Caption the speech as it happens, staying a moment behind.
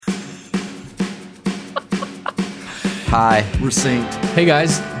Hi. We're synced. Hey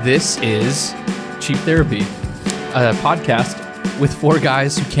guys, this is Cheap Therapy, a podcast with four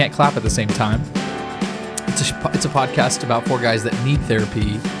guys who can't clap at the same time. It's a podcast about four guys that need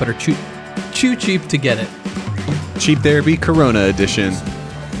therapy but are too cheap to get it. Cheap Therapy Corona Edition.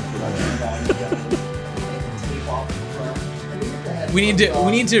 We need to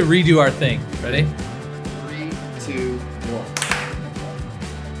redo our thing. Ready? 3, 2,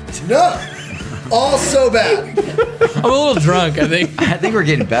 1. No! All so bad. I'm a little drunk, I think. I think we're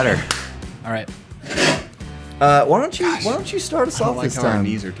getting better. All right. Why don't you start us off this how our time?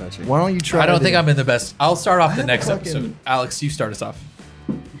 knees are touching. Why don't you try? I don't think I'm in the best. I'll start off the next fucking- episode. Alex, you start us off.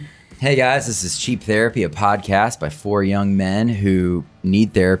 Hey guys, this is Cheap Therapy, a podcast by four young men who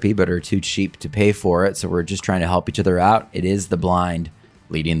need therapy but are too cheap to pay for it. So we're just trying to help each other out. It is the blind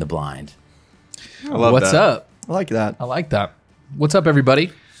leading the blind. I love What's that. up? I like that. I like that. What's up,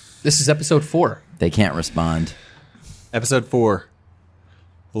 everybody? This is episode 4. They can't respond. Episode 4.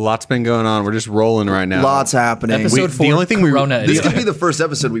 A lot's been going on. We're just rolling right now. Lots happening. Episode the 4. only thing we- Corona This edition. could be the first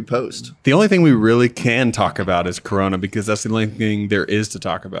episode we post. The only thing we really can talk about is Corona because that's the only thing there is to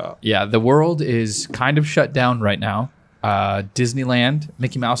talk about. Yeah, the world is kind of shut down right now. Disneyland,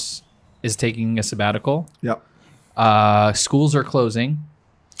 Mickey Mouse is taking a sabbatical. Yep. Schools are closing.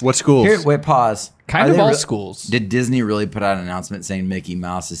 What schools? Here, wait, pause. Kind Are of they all schools. Did Disney really put out an announcement saying Mickey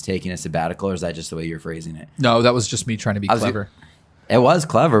Mouse is taking a sabbatical, or is that just the way you're phrasing it? No, that was just me trying to be I was- clever. It was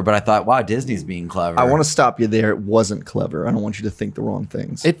clever, but I thought, wow, Disney's being clever. I want to stop you there. It wasn't clever. I don't want you to think the wrong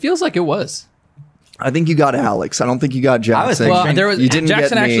things. It feels like it was. I think you got Alex. I don't think you got Jackson. Well, Well, there was You didn't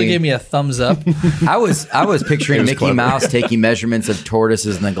Jackson get actually me. gave me a thumbs up. I was picturing It was Mickey clever. Mouse taking measurements of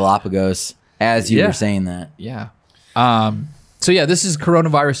tortoises in the Galapagos as you Yeah. were saying that. Yeah. So yeah, this is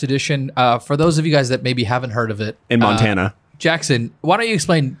coronavirus edition. For those of you guys that maybe haven't heard of it, In Montana. Jackson, why don't you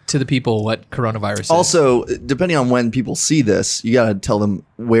explain to the people what coronavirus is? Also, depending on when people see this, you got to tell them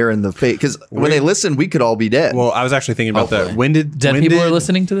where in the face. Because when they listen, we could all be dead. Well, I was actually thinking about Hopefully. that. When did dead when people did, are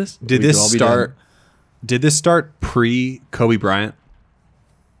listening to this? Did We could this all be start? Did this start pre Kobe Bryant?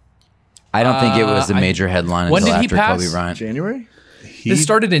 I don't think it was a major headline when until did he after pass? Kobe Bryant. January? This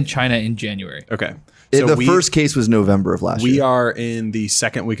started in China in January. Okay. The we, first case was November of last We year. are in the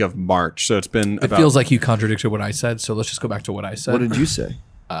second week of March, so it's been It about. feels like you contradicted what I said, so let's just go back to what I said. What did you say?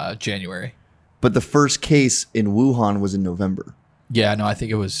 January. But the first case in Wuhan was in November. Yeah, no, I think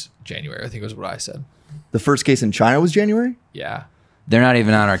it was January. I think it was what I said. The first case in China was January? Yeah. They're not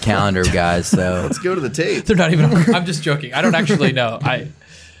even on our calendar, guys. So Let's go to the tape. They're not even. I'm just joking. I don't actually know.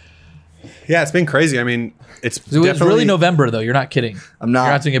 Yeah, it's been crazy. I mean, it's It was definitely really November, though. You're not kidding. I'm not.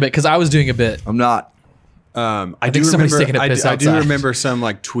 You're not doing a bit because I was doing a bit. I'm not. I think somebody's taking a I piss do outside. remember some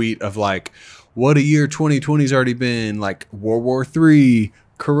like tweet of like, what a year 2020's already been. Like World War III,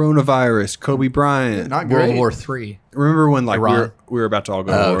 coronavirus, Kobe Bryant. Not World great. War III. Remember when like Iran. we were about to all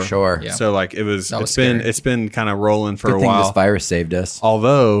go to oh, war? sure. Yeah. So like That was it's been kind of rolling for Good a thing while. this virus saved us.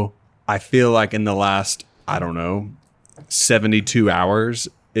 Although I feel like in the last, I don't know, 72 hours,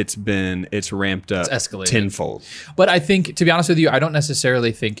 it's ramped up It's escalated. tenfold. But I think, to be honest with you, I don't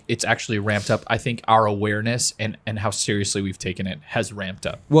necessarily think it's actually ramped up. I think our awareness and how seriously we've taken it has ramped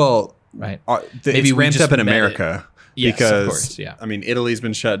up. Well, Right. Maybe Maybe it's we ramped just up in met it. America. Yes, of because course, yeah. I mean, Italy's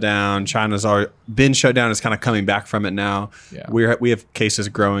been shut down. China's already been shut down. It's kind of coming back from it now. Yeah. We have cases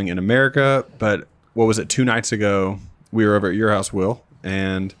growing in America, but what was it? 2 nights ago, we were over at your house, Will,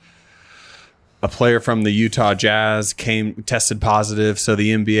 and a player from the Utah Jazz tested positive. So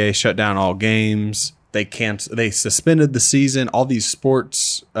the NBA shut down all games. They suspended the season. All these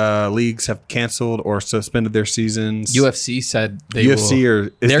sports leagues have canceled or suspended their seasons. UFC said they UFC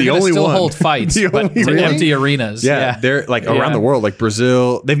is they're the gonna only still one. hold fights, The but only to one. empty arenas. Yeah, they're like around Yeah. the world, like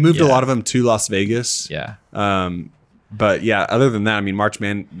Brazil. They've moved a Yeah. lot of them to Las Vegas. Yeah. But yeah, other than that, I mean, March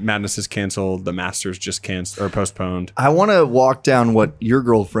Madness is canceled. The Masters just canceled or postponed. I want to walk down what your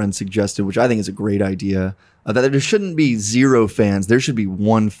girlfriend suggested, which I think is a great idea. That there shouldn't be 0 fans. There should be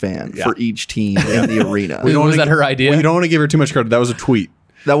 1 fan for each team in the arena. Was wanna that gi- her idea? Well, you don't want to give her too much credit. That was a tweet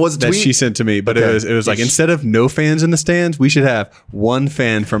That was a that tweet. she sent to me, but Okay. it was like instead of no fans in the stands, we should have 1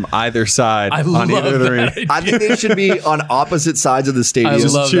 fan from either side I on love either of the arena. that. I think they should be on opposite sides of the stadium. I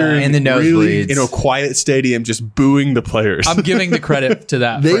love Cheering that. In the really nosebleeds. in a quiet stadium, just booing the players. I'm giving the credit to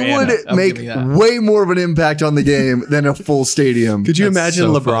that. They for Anna. would I'm make giving that. way more of an impact on the game than a full stadium. Could you That's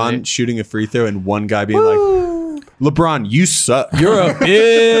imagine so LeBron funny. shooting a free throw and one guy being like, LeBron, you suck. You're a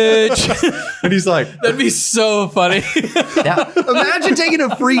bitch. And he's like, That'd be so funny. Imagine taking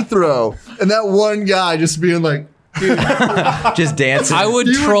a free throw and that one guy just being like, Just dancing. I would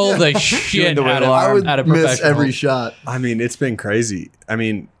troll the shit the out wiggle I of, would out of miss professionals. every shot. I mean, it's been crazy. I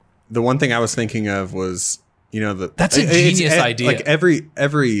mean, the one thing I was thinking of was That's a genius idea. Like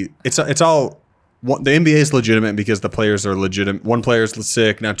it's all. The NBA is legitimate because the players are legitimate. One player is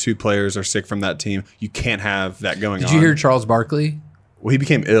sick. Now 2 players are sick from that team. You can't have that going on. Did you hear Charles Barkley? Well, he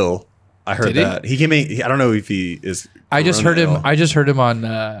became ill. I heard that. He came in. I don't know if he is. I just heard him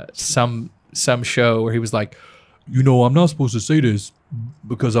on some show where he was like, I'm not supposed to say this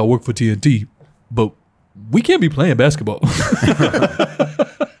because I work for TNT, but we can't be playing basketball.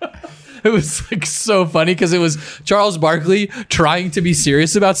 It was like so funny because it was Charles Barkley trying to be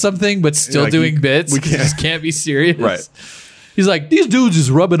serious about something, but still doing bits. We just can't be serious. Right. He's like, these dudes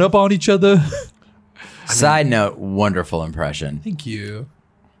just rubbing up on each other. Side note, wonderful impression. Thank you.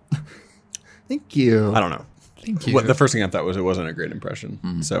 Thank you. I don't know. Thank you. The first thing I thought was it wasn't a great impression.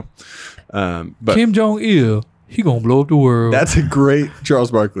 Mm-hmm. So, but Kim Jong-il, he gonna blow up the world. That's a great Charles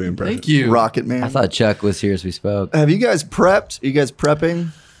Barkley impression. Thank you. Rocket Man. I thought Chuck was here as we spoke. Have you guys prepped? Are you guys prepping?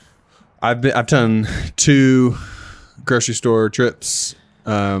 I've done 2 grocery store trips.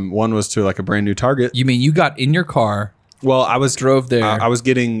 One was to like a brand new Target. You mean you got in your car? Well, I drove there. I was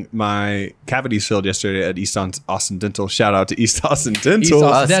getting my cavities filled yesterday at East Austin Dental. Shout out to East Austin Dental. East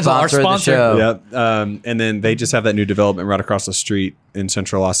Austin Dental, our sponsor of the sponsor. show. Yep. And then they just have that new development right across the street in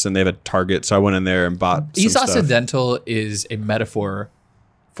Central Austin. They have a Target, so I went in there and bought East some Austin stuff. Dental is a metaphor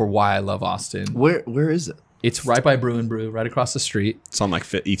for why I love Austin. Where is it? It's right by Brew and Brew, right across the street. It's on like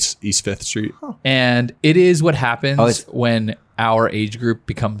East 5th Street. Huh. And it is what happens when our age group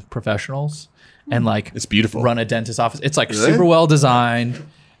becomes professionals and like It's beautiful. run a dentist office. It's like super well designed.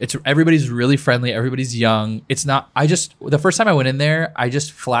 Everybody's really friendly. Everybody's young. It's not. The first time I went in there, I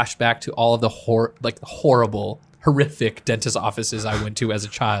just flashed back to all of the horrible, horrific dentist offices I went to as a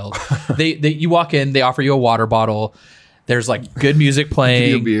child. You walk in, they offer you a water bottle. There's like good music Give playing.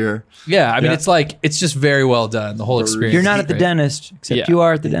 you a beer. Yeah, I mean, it's just very well done. The whole experience. You're not is at the great. dentist, except Yeah. you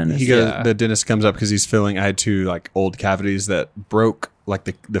are at the dentist. The dentist comes up because he's filling. I had 2 like old cavities that broke, like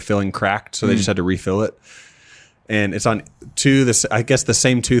the filling cracked, so they just had to refill it. And it's on I guess the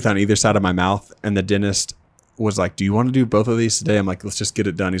same tooth on either side of my mouth. And the dentist was like, "Do you want to do both of these today?" I'm like, "Let's just get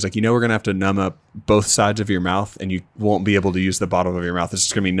it done." He's like, "We're gonna have to numb up both sides of your mouth, and you won't be able to use the bottom of your mouth. It's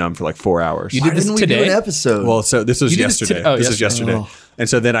just gonna be numb for like 4 hours." You did this Didn't we today? do an episode? Well, so this was You did this yesterday. to- This is yesterday. Oh. And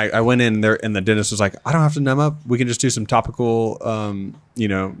so then I went in there, and the dentist was like, "I don't have to numb up. We can just do some topical,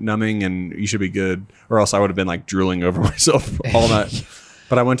 numbing, and you should be good." Or else I would have been like drooling over myself all night.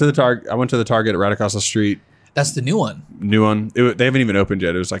 But I went to the Target right across the street. That's the new one. New one. They haven't even opened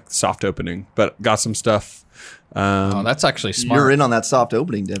yet. It was like soft opening, but got some stuff. Oh, that's actually smart. You're in on that soft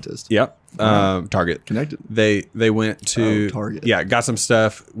opening, dentist. Yep. Target. Connected. They went to Target. Yeah, got some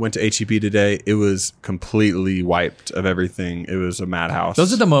stuff. Went to HEB today. It was completely wiped of everything. It was a madhouse.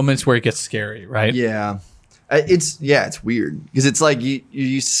 Those are the moments where it gets scary, right? Yeah. It's weird because it's like you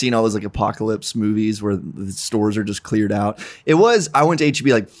used to seeing all those like apocalypse movies where the stores are just cleared out. I went to HEB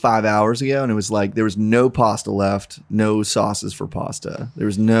like 5 hours ago and it was like there was no pasta left, no sauces for pasta. There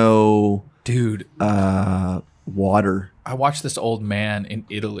was no Dude, water. I watched this old man in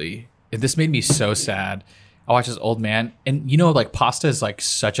Italy. And this made me so sad. I watched this old man, and like pasta is like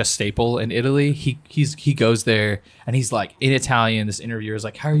such a staple in Italy. He goes there, and he's like in Italian. This interviewer is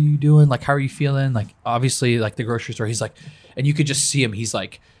like, "How are you doing? Like, how are you feeling?" Like, obviously, like the grocery store. He's like, and you could just see him. He's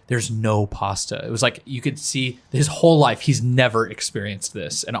like, "There's no pasta." It was like you could see his whole life. He's never experienced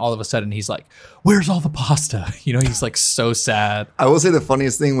this, and all of a sudden, he's like, "Where's all the pasta?" He's like so sad. I will say the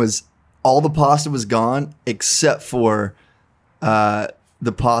funniest thing was all the pasta was gone except for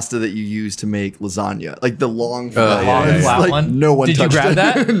the pasta that you use to make lasagna, like the long flat like, one. No one Did you touched grab it.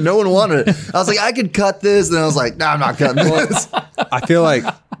 that? No one wanted it. I was like, I could cut this, and I was like, no, I'm not cutting this. I feel like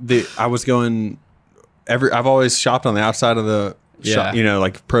I was going I've always shopped on the outside of the shop,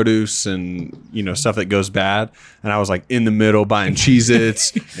 like produce and stuff that goes bad, and I was like in the middle buying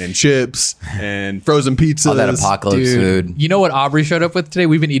Cheez-Its and chips and frozen pizzas. All that apocalypse food. You know what Aubrey showed up with today?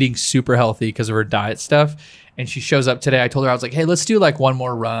 We've been eating super healthy because of her diet stuff. And she shows up today. I told her, I was like, hey, let's do like one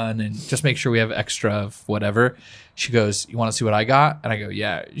more run and just make sure we have extra of whatever. She goes, you want to see what I got? And I go,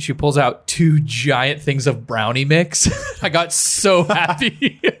 yeah. She pulls out 2 giant things of brownie mix. I got so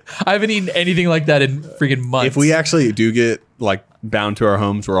happy. I haven't eaten anything like that in freaking months. If we actually do get like bound to our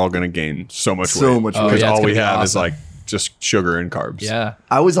homes, we're all going to gain so much weight. Much weight. Because yeah, it's all gonna we be have is awesome. like just sugar and carbs. Yeah.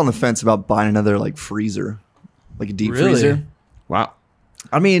 I was on the fence about buying another like freezer, like a deep Really? freezer. Wow.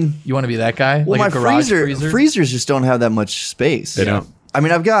 I mean, You want to be that guy? well, like my a garage freezers just don't have that much space. They don't. I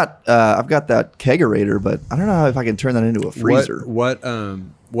mean, I've got that kegerator, but I don't know if I can turn that into a freezer. What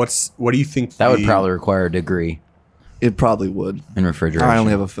do you think That would probably require a degree It probably would. in refrigeration. I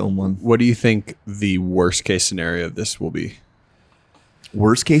only have a film one. What do you think the worst case scenario of this will be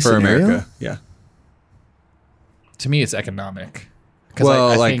Worst case for scenario? America? Yeah. To me, it's economic. Because Well,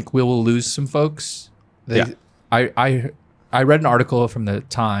 I like- think we will lose some folks. Yeah. I read an article from the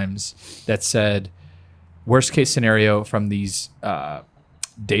Times that said worst case scenario from these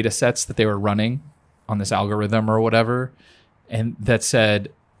data sets that they were running on this algorithm or whatever, and that said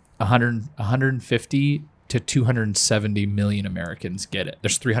 150 to 270 million Americans get it.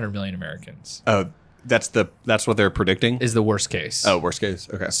 There's 300 million Americans Oh, that's what they're predicting. is the worst case. Oh, worst case.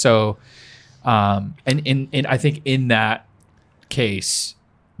 Okay. So, and I think in that case,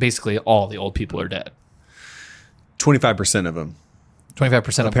 basically all the old people are dead. 25% of them.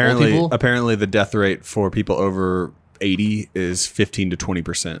 25% of old people? Apparently, the death rate for people over 80 is 15 to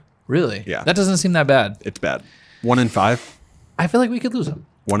 20%. Really? Yeah. That doesn't seem that bad. It's bad. 1 in 5. I feel like we could lose them.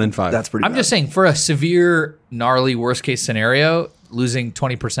 1 in 5. That's pretty I'm bad. just saying, for a severe, gnarly worst case scenario, losing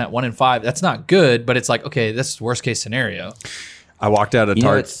 20%, 1 in 5, that's not good, but it's like, okay, this is worst case scenario. I walked out of You know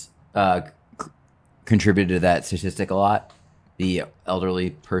Target. what's contributed to that statistic a lot? The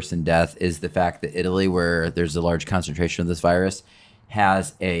elderly person death is the fact that Italy, where there's a large concentration of this virus,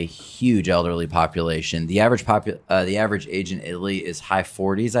 has a huge elderly population. The average age in Italy is high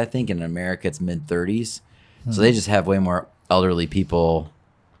 40s, I think, and in America it's mid 30s. So they just have way more elderly people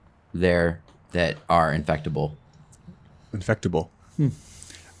there that are infectable. Infectable.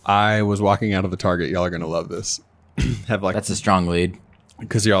 I was walking out of the Target. Y'all are going to love this. Have like, That's a strong lead.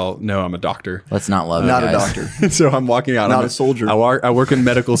 because y'all know I'm a doctor. Let's not love Not it, a guys. doctor. So I'm walking out. Not I'm a soldier. I work in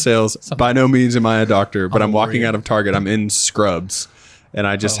medical sales. By no means am I a doctor, but I'm walking warrior. out of Target. I'm in scrubs, and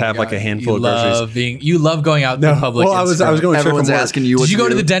I just have like a handful of groceries. You love going out in public. Well, I in was scrubs. going straight Everyone's from work. asking you what Did you go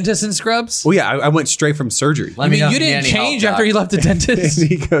to do. the dentist in scrubs? Well, yeah, I went straight from surgery. Let I me mean, know you if need didn't any help, change after Doc. you left the dentist. And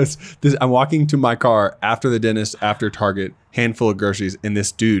he goes, I'm walking to my car after the dentist, after Target, handful of groceries, and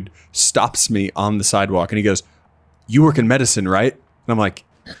this dude stops me on the sidewalk, and he goes, "You work in medicine, right?" And I'm like,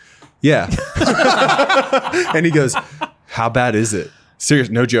 "Yeah." And he goes, "How bad is it?" Serious,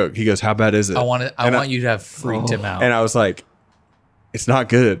 no joke. He goes, "How bad is it?" I want you to have freaked him out. And I was like, "It's not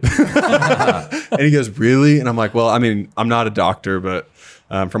good." And he goes, "Really?" And I'm like, "Well, I mean, I'm not a doctor, but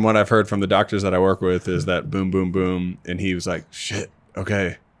from what I've heard from the doctors that I work with is that boom, boom, boom." And he was like, "Shit,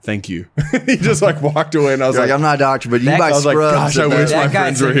 okay, thank you." He just like walked away, and I was You're like, like, I'm not a doctor, but you That- buy I was like, scrubs. gosh, I and wish that- my That guy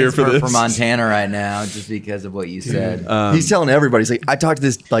friends were here for for this. Montana right now just because of what you said. He's telling everybody. He's like, I talked to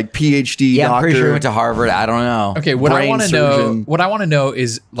this like PhD yeah, doctor. I'm pretty sure he went to Harvard. I don't know. Okay, what I brain want to surgeon. know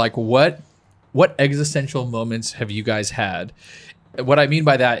is like what existential moments have you guys had? What I mean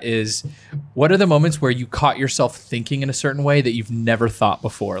by that is, what are the moments where you caught yourself thinking in a certain way that you've never thought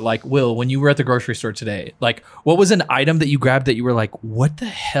before? Like, Will, when you were at the grocery store today, like, what was an item that you grabbed that you were like, what the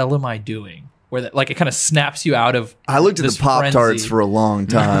hell am I doing? Where that, like, it kind of snaps you out of. I looked at this the Pop-Tarts frenzy. for a long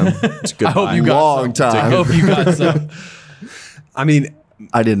time. It's a good I hope buy. you got Long some. time. I hope you got some. I mean,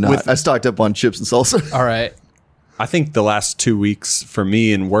 I did not. I stocked up on chips and salsa. All right. I think the last 2 weeks for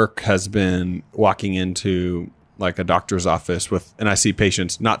me in work has been walking into like a doctor's office and I see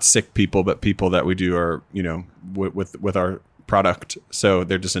patients, not sick people, but people that we do are, with our product. So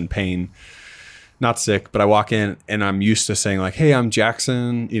they're just in pain, not sick, but I walk in and I'm used to saying like, "Hey, I'm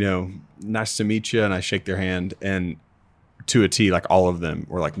Jackson, nice to meet you." And I shake their hand, and to a T, like all of them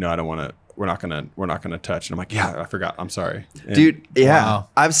were like, "No, I don't want to, we're not going to touch." And I'm like, "Yeah, I forgot. I'm sorry." And Dude, yeah. Wow.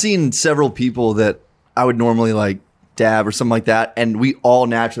 I've seen several people that I would normally like dab or something like that, and we all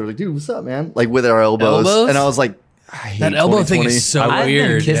naturally were like, "Dude, what's up, man?" Like with our elbows. Elbows? And I was like, I hate That elbow thing 2020. is so I've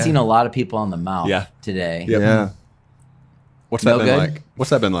weird. been kissing yeah. a lot of people on the mouth Yeah. today. Yep. Yeah. What's that No been good? like? What's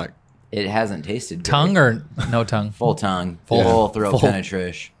that been like? It hasn't tasted good. Tongue or no tongue? Full tongue. Full- Full throat full-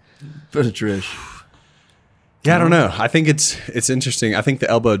 penetration. But a Trish. Yeah, I don't know. I think it's interesting. I think the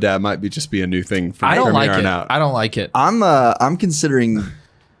elbow dab might just be a new thing for I don't from like here on it. out. I don't like it. I'm considering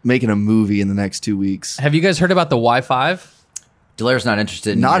making a movie in the next 2 weeks. Have you guys heard about the Y5? Delaire's not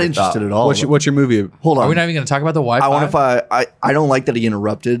interested. Not your interested thought. at all. What's your movie? Hold on. Are we not even going to talk about the Wi-Fi? I want I don't like that he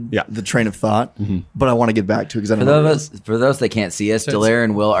interrupted Yeah. the train of thought, but I want to get back to it because I For don't know. what it is. those that can't see us, Delaire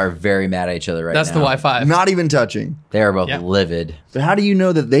and Will are very mad at each other right That's now. the Wi-Fi. Not even touching. They are both Yeah. livid. But how do you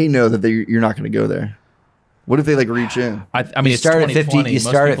know that they know that you're not going to go there? What if they like reach in? I mean, You it's start at 2020. 50. You Most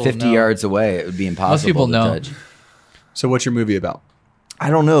start at people 50 know. yards away. It would be impossible people to know. touch. So what's your movie about? I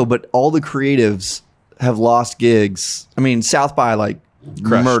don't know, but all the creatives have lost gigs. I mean, South by like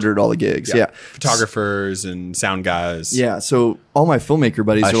Crushed. murdered all the gigs. Yeah. Photographers and sound guys. Yeah. So all my filmmaker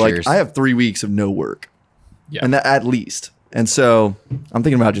buddies are like, Ushers. I have 3 weeks of no work. Yeah. And that at least. And so I'm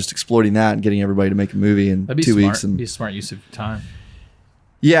thinking about just exploiting that and getting everybody to make a movie in That'd be 2 smart. weeks. And Be a smart use of time.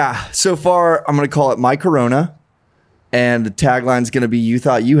 yeah, so far I'm going to call it My Corona. And the tagline's going to be "You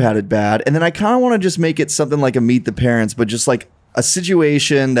thought you had it bad." And then I kind of want to just make it something like a Meet the Parents, but just like a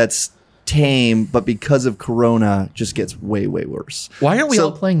situation that's tame, but because of Corona, just gets way, way worse. Why aren't we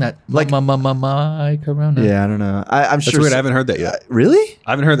all playing that? like- My Corona. Yeah, I don't know. I'm That's sure. weird. I haven't heard that yet. Really?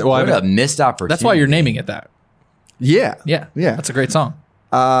 I haven't heard that. Well, I What a haven't, missed opportunity. That's why you're naming it that. Yeah. Yeah. Yeah. That's a great song.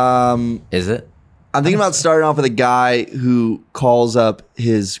 Is it? I'm thinking about starting off with a guy who calls up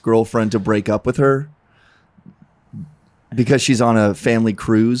his girlfriend to break up with her because she's on a family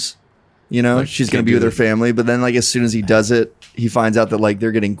cruise. You know, she's going to be with her family. But then, like, as soon as he does it, he finds out that, like,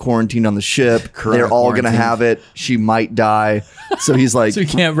 they're getting quarantined on the ship. They're all going to have it. She might die. So he's like, So he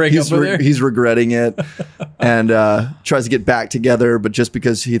can't break up with her? He's regretting it and tries to get back together. But just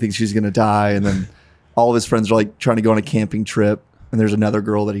because he thinks she's going to die. And then all of his friends are, like, trying to go on a camping trip. And there's another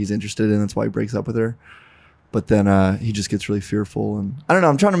girl that he's interested in. That's why he breaks up with her. But then he just gets really fearful. And I don't know.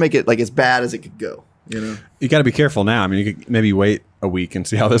 I'm trying to make it, like, as bad as it could go. You know? you got to be careful now. I mean, you could maybe wait a week and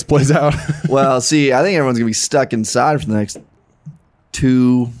see how this plays out. Well, see, I think everyone's going to be stuck inside for the next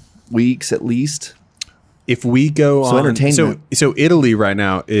 2 weeks at least. If we go So on, entertainment. so Italy right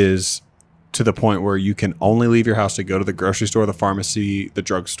now is to the point where you can only leave your house to go to the grocery store, the pharmacy, the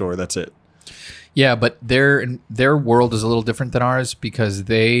drugstore. That's it. Yeah, but their world is a little different than ours because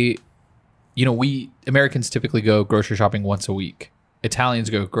we Americans typically go grocery shopping once a week. Italians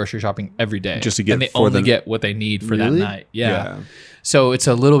go grocery shopping every day Just to get and they for only them. get what they need for Really? that night. Yeah. Yeah. So it's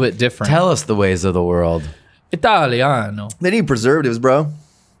a little bit different. Tell us the ways of the world. Italiano. They need preservatives, bro.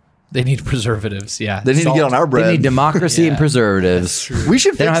 They need preservatives. Yeah. They need to get on our bread. They need democracy and Yeah. preserves. We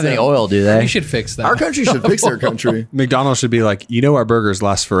should They don't fix have any them. oil, do they? We should fix that. Our country should fix their country. McDonald's should be like, our burgers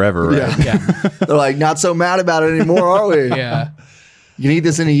last forever, right? Yeah. Yeah. They're like, not so mad about it anymore, are we? Yeah. You can eat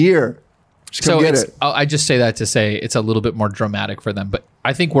this in a year. Just come So get it's, it. I just say that to say it's a little bit more dramatic for them, but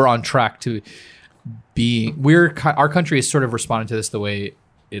I think we're on track to our country has sort of responded to this the way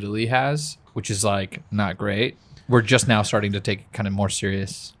Italy has, which is like not great. We're just now starting to take it kind of more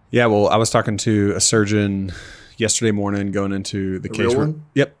serious. Yeah, well, I was talking to a surgeon yesterday morning going into the case. real one?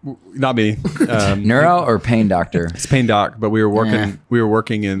 Yep, not me. Neuro or pain doctor? It's pain doc, but we were working. Yeah. We were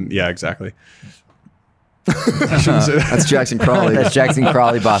working in. Yeah, exactly. I shouldn't say that. That's Jackson Crawley. That's Jackson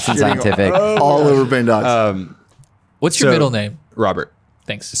Crawley, Boston Scientific. All over Pain Docs. What's your So- middle name? Robert.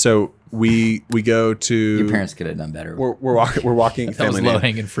 Thanks. So we go to. Your parents could have done better. We're walking. That was Family low name.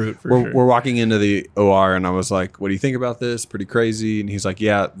 hanging fruit for We're, sure. we're walking into the OR and I was like, what do you think about this? Pretty crazy. And he's like,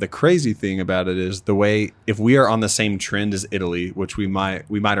 yeah, the crazy thing about it is the way, if we are on the same trend as Italy, which we might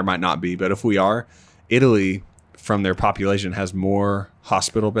or might not be, but if we are, Italy from their population has more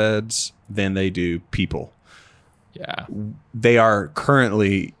hospital beds than they do people. Yeah. They are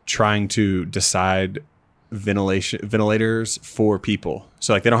currently trying to decide ventilators for people.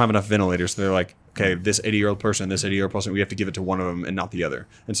 So like they don't have enough ventilators. So they're like, okay, this 80-year-old person, we have to give it to one of them and not the other.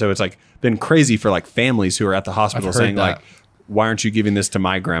 And so it's like been crazy for like families who are at the hospital I've heard saying that. like, why aren't you giving this to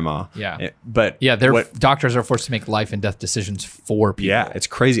my grandma? Yeah. But Yeah, what- doctors are forced to make life and death decisions for people. yeah, it's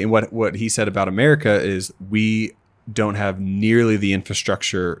crazy. And what he said about America is we don't have nearly the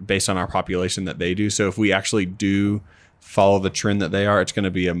infrastructure based on our population that they do. So if we actually do follow the trend that they are, it's going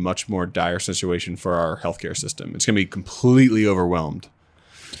to be a much more dire situation for our healthcare system. It's going to be completely overwhelmed,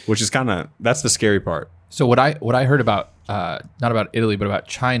 which is that's the scary part. So what I heard about not about Italy but about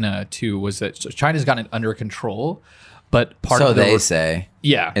China too was that China's gotten it under control, but part So of they say.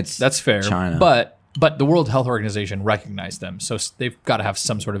 yeah, It's that's fair. China. But the World Health Organization recognized them, so they've got to have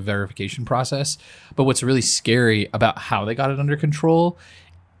some sort of verification process. But what's really scary about how they got it under control,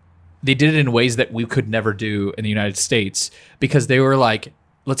 they did it in ways that we could never do in the United States because they were like,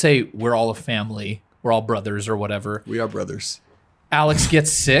 let's say we're all a family, we're all brothers or whatever. We are brothers. Alex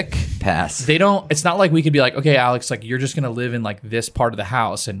gets sick. Pass. It's not like we could be like, okay, Alex, like you're just going to live in like this part of the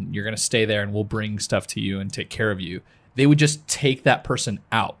house and you're going to stay there and we'll bring stuff to you and take care of you. They would just take that person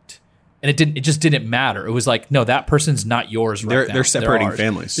out. And it just didn't matter. It was like, no, that person's not yours right now. They're separating ours.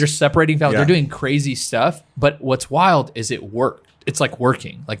 families. They're separating families. Yeah. They're doing crazy stuff. But what's wild is it worked. It's like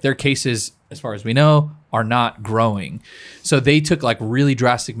working. Like their cases, as far as we know, are not growing. So they took like really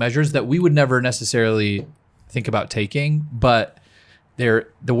drastic measures that we would never necessarily think about taking. But the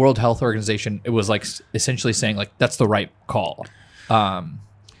World Health Organization, it was like essentially saying like, that's the right call.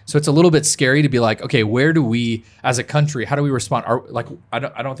 So it's a little bit scary to be like, okay, where do we, as a country, how do we respond? I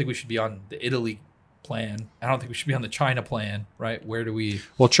don't think we should be on the Italy plan. I don't think we should be on the China plan, right? Where do we?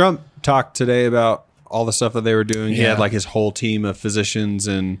 Well, Trump talked today about all the stuff that they were doing. He Yeah. had like his whole team of physicians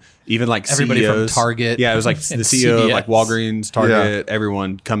and even like Everybody from CEOs. Target Yeah, it was like and the CEO of like CVS. Walgreens, Target,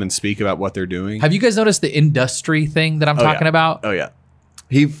 everyone come and speak about what they're doing. Have you guys noticed the industry thing that I'm talking about? Oh yeah.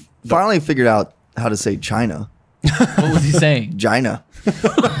 He finally figured out how to say China. What was he saying? Gina.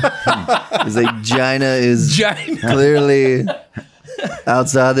 Because Gina is China. clearly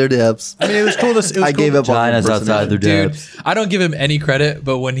Outside their depths. I mean, it was cool to. I gave up on China's outside their Dude, depths. I don't give him any credit,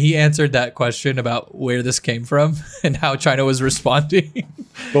 but when he answered that question about where this came from and how China was responding.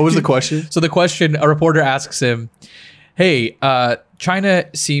 What was the question? So the question, a reporter asks him, hey, China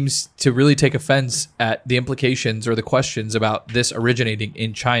seems to really take offense at the implications or the questions about this originating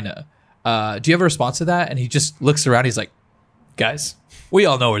in China. Do you have a response to that? And he just looks around. He's like, guys, we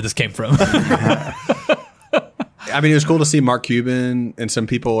all know where this came from. I mean, it was cool to see Mark Cuban and some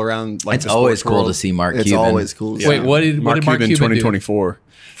people around. Like It's always cool to see Mark Cuban. It's always cool. To see. Wait, what did Mark Cuban 2024?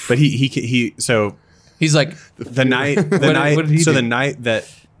 But he so He's like, the night what did he do? the night that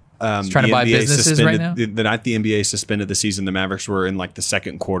trying to the buy NBA businesses right now? the night the NBA suspended the season, the Mavericks were in like the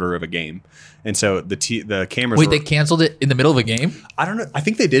second quarter of a game, and so the cameras. wait, were, they canceled it in the middle of a game? I don't know. I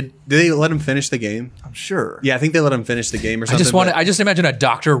think they did. Did they let him finish the game? I'm sure. Yeah, I think they let him finish the game or something. I just imagine a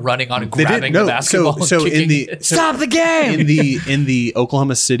doctor running on and They did- grabbing no, the basketball. so and in the- kicking it. Stop the game. in the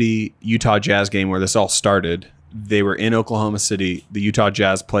Oklahoma City Utah Jazz game where this all started, they were in Oklahoma City. The Utah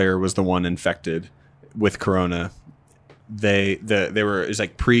Jazz player was the one infected with corona. They were, it was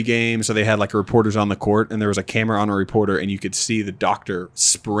like pregame, so they had like reporters on the court, and there was a camera on a reporter, and you could see the doctor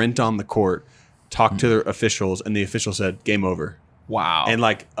sprint on the court, talk to the officials, and the official said, "Game over." Wow. And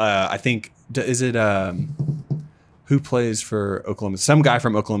like I think is it who plays for Oklahoma? Some guy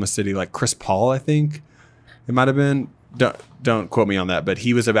from Oklahoma City, like Chris Paul, I think it might have been. Don't quote me on that, but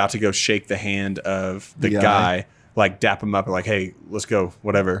he was about to go shake the hand of the guy, like dap him up, like, "Hey, let's go,"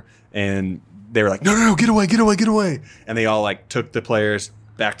 whatever, and they were like, no, get away. And they all like took the players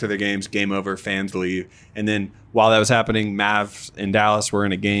back to their games, game over, fans leave. And then while that was happening, Mavs in Dallas were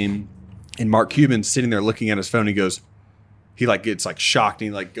in a game, and Mark Cuban's sitting there looking at his phone. He like gets like shocked, and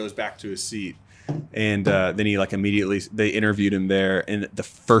he like goes back to his seat. And then he like immediately, they interviewed him there. And the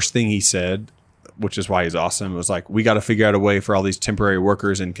first thing he said, which is why he's awesome, was like, we got to figure out a way for all these temporary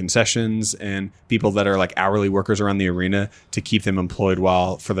workers and concessions and people that are like hourly workers around the arena to keep them employed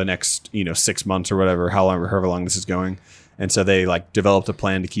for the next 6 months or whatever, however long this is going. And so they like developed a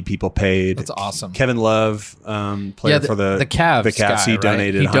plan to keep people paid. That's awesome. Kevin Love, player for the Cavs, the Cavs, guy, he right?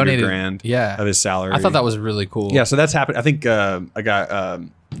 donated $100,000 of his salary. I thought that was really cool. Yeah, so that's happened. I think a guy,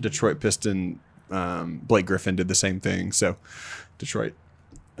 Detroit Piston, Blake Griffin did the same thing. So Detroit.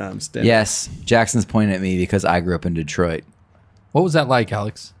 Yes, Jackson's pointing at me because I grew up in Detroit. What was that like,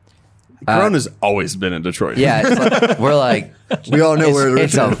 Alex? Corona's always been in Detroit. Yeah, it's like, we're like, We all know where it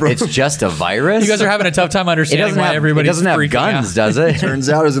it's originated from. it's just a virus. You guys are having a tough time it understanding doesn't why have, it everybody's doesn't have freaking guns, out. does it? Turns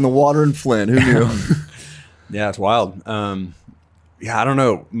out it's in the water in Flint. Who knew? Yeah, it's wild. Yeah, I don't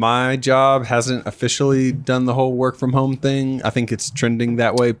know. My job hasn't officially done the whole work from home thing. I think it's trending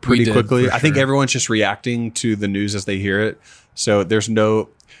that way pretty did, quickly. for I think sure. everyone's just reacting to the news as they hear it. So there's no.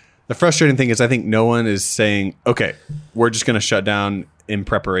 The frustrating thing is I think no one is saying, okay, we're just going to shut down in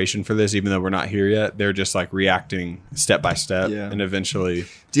preparation for this, even though we're not here yet. They're just like reacting step by step, and eventually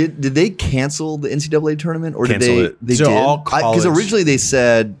Did they cancel the NCAA tournament, or Cancel did it. they So did? all Because college- originally they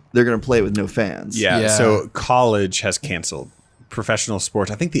said they're going to play it with no fans. Yeah, Yeah. so college has canceled. Professional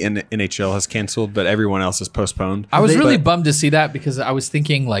sports, I think the NHL has canceled, but everyone else has postponed. I was They- really but- bummed to see that because I was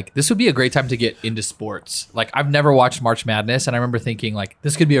thinking like this would be a great time to get into sports. Like I've never watched March Madness, and I remember thinking like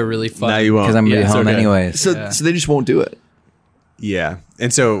this could be a really fun. Now you won't. Because I'm gonna be Yeah, home okay. anyways. So they just won't do it. Yeah,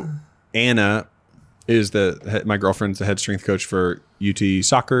 and so Anna is my girlfriend's the head strength coach for UT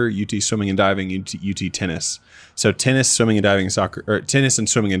soccer, UT swimming and diving, UT tennis. So tennis, swimming and diving, soccer, or tennis and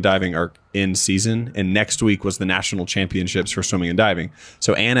swimming and diving are in season, and next week was the national championships for swimming and diving.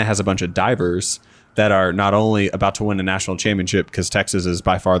 So Anna has a bunch of divers that are not only about to win a national championship because Texas is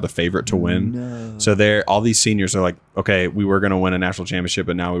by far the favorite to win. So all these seniors are like, okay, we were going to win a national championship,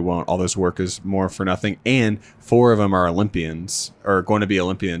 but now we won't. All this work is more for nothing. And 4 of them are Olympians or going to be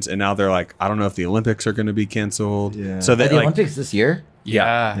Olympians. And now they're like, I don't know if the Olympics are going to be canceled. Yeah. So Are they the like, Olympics this year?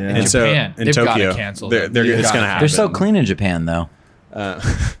 Yeah, in and so Japan, in they've got Tokyo, to cancel. they're, them. it's They've going to got happen. They're so clean in Japan, though.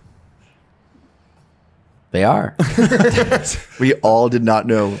 They are. We all did not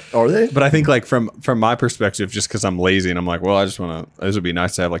know. Are they? But I think like from my perspective, just because I'm lazy and I'm like, well, I just want to, this would be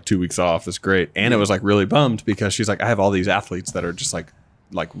nice to have like 2 weeks off. It's great. Anna was like really bummed because she's like, I have all these athletes that are just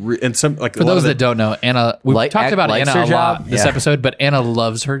and some like For those that don't know, Anna, we've talked about likes Anna her a lot job? this Yeah. episode, but Anna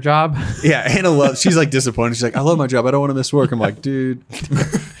loves her job. yeah, Anna she's like disappointed. She's like, I love my job. I don't want to miss work. I'm like, dude,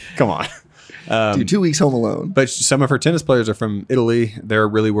 come on. Dude, 2 weeks home alone. But some of her tennis players are from Italy. They're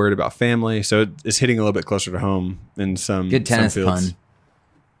really worried about family, so it's hitting a little bit closer to home in some Good tennis some fields. pun.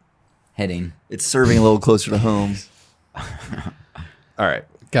 Heading. It's serving a little closer to home. All right,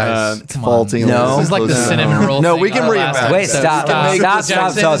 Guys, come Faulting. on. a No. little This is like the closer to cinnamon home. roll. No, thing we can on bring it last back. episode. Wait, stop, Stop. stop, Jackson,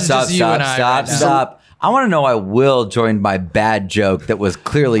 stop, this is stop, just you and I stop, right now. stop. I want to know why Will joined my bad joke that was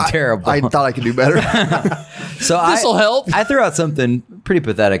clearly terrible. I thought I could do better. So This'll help. I threw out something pretty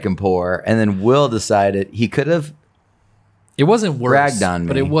pathetic and poor, and then Will decided he could have. It wasn't worse, Bragged on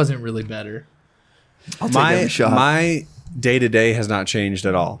but me. it wasn't really better. I'll take every shot. My day-to-day has not changed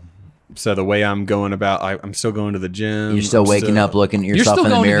at all. So the way I'm going about, I'm still going to the gym. You're still waking up, looking at yourself still in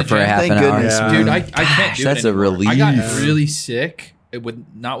the going to mirror the for a gym. half Thank an hour. goodness. Yeah. Dude, I can't do That's it a anymore. relief. I got really sick.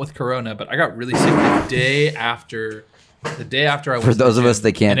 Not with Corona, but I got really sick the day after. The day after I went For to the those of gym, us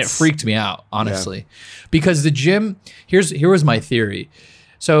that can't and it freaked me out, honestly, because the gym. Here was my theory.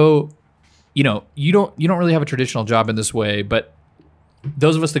 So, you don't really have a traditional job in this way, but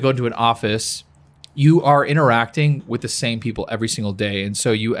those of us that go into an office, you are interacting with the same people every single day, and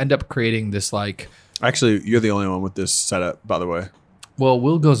so you end up creating this like. Actually, you're the only one with this setup, by the way. Well,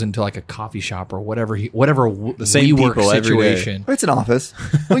 Will goes into like a coffee shop or whatever The same WeWork people every day. situation. It's an office.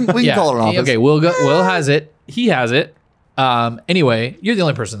 We can call it an office. Okay, Will has it. He has it. Anyway, you're the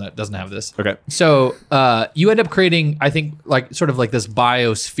only person that doesn't have this. Okay. So you end up creating, I think, like sort of like this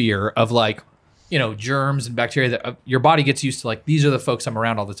biosphere of like, germs and bacteria that your body gets used to. Like, these are the folks I'm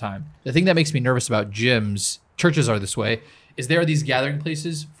around all the time. The thing that makes me nervous about gyms, churches are this way, is there are these gathering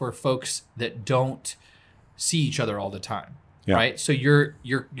places for folks that don't see each other all the time. Yeah. Right. So you're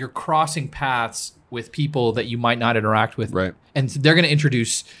crossing paths with people that you might not interact with. Right. And they're going to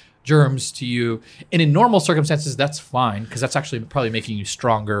introduce germs to you. And in normal circumstances, that's fine because that's actually probably making you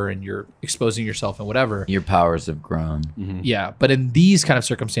stronger and you're exposing yourself and whatever. Your powers have grown. Yeah. But in these kind of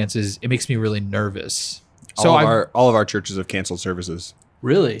circumstances, it makes me really nervous. all of our churches have canceled services.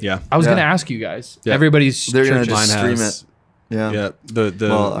 Really? Yeah. I was Yeah. going to ask you guys. Yeah. Everybody's They're going to churches. just Mine stream has. it. Yeah. Yeah. The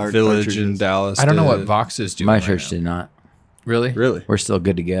Well, our village church in is- Dallas. I don't know what did. Vox is doing. My right church now. did not. Really? Really? We're still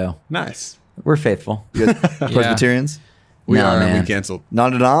good to go. Nice. We're faithful. You guys Presbyterians? We No, are. man. We canceled.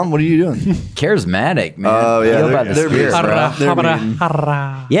 Notre Dame? What are you doing? Charismatic, man. Oh, yeah, Feel they're- about the they're spirit, meeting. bro. They're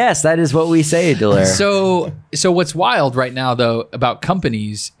meeting. Yes, that is what we say, Delaire. So what's wild right now though about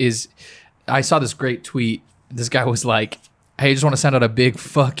companies is I saw this great tweet. This guy was like, "Hey, I just want to send out a big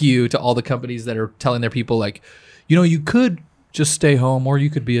fuck you to all the companies that are telling their people like, you could just stay home or you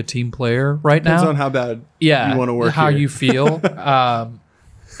could be a team player right Depends now." on how bad Yeah, you want to work how here. you feel.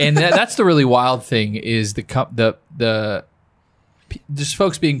 And that's the really wild thing is just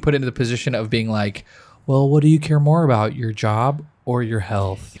folks being put into the position of being like, well, what do you care more about, your job or your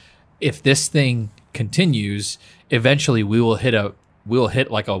health? If this thing continues, eventually we will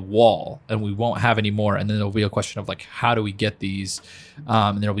hit like a wall and we won't have any more. And then there'll be a question of like, how do we get these?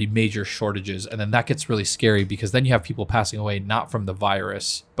 And there'll be major shortages. And then that gets really scary because then you have people passing away, not from the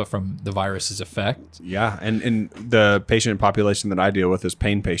virus, but from the virus's effect. Yeah, and the patient population that I deal with is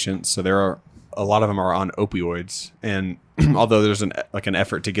pain patients. So there are a lot of them are on opioids, and although there's an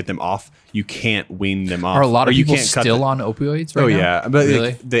effort to get them off, you can't wean them off. Are a lot Or of you people can't cut still the- on opioids right Oh now? yeah, but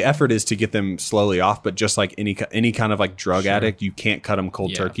Really? the effort is to get them slowly off. But just like any kind of like drug addict, you can't cut them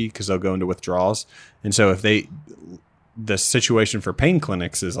cold Yeah. turkey because they'll go into withdrawals. And so if the situation for pain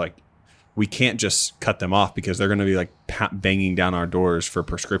clinics is like, we can't just cut them off because they're going to be like banging down our doors for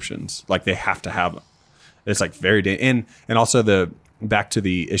prescriptions. Like they have to have them. It's like very and also back to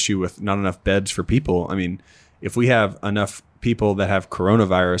the issue with not enough beds for people. I mean, if we have enough people that have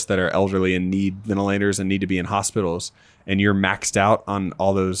coronavirus that are elderly and need ventilators and need to be in hospitals, and you're maxed out on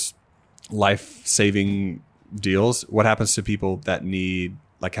all those life-saving deals, what happens to people that need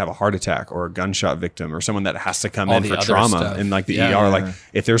like have a heart attack or a gunshot victim or someone that has to come All in the for other trauma stuff. and like the Yeah. ER? Like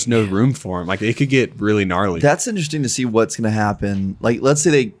if there's no room for them, like it could get really gnarly. That's interesting to see what's going to happen. Like, let's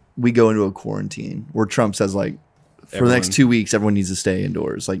say we go into a quarantine where Trump says, like, for the next 2 weeks, everyone needs to stay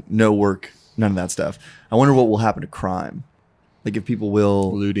indoors. Like, no work, none of that stuff. I wonder what will happen to crime. Like, if people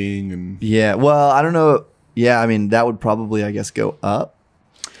will. Looting and Yeah. Well, I don't know. Yeah. I mean, that would probably, I guess, go up.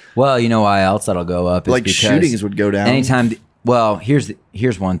 Well, you know why else that'll go up is Like, because shootings would go down. anytime. Well, here's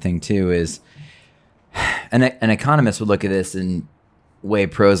one thing too is an economist would look at this and weigh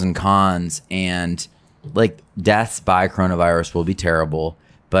pros and cons, and like deaths by coronavirus will be terrible,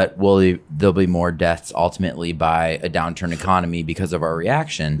 but there'll be more deaths ultimately by a downturn economy because of our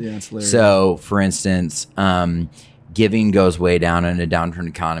reaction. Yeah, it's hilarious. So, for instance, giving goes way down in a downturn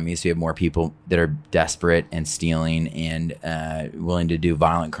economy, so you have more people that are desperate and stealing and willing to do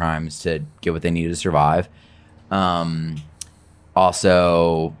violent crimes to get what they need to survive.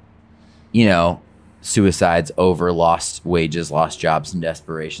 Also, suicides over lost wages, lost jobs, and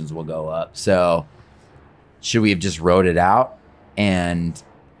desperations will go up. So should we have just wrote it out and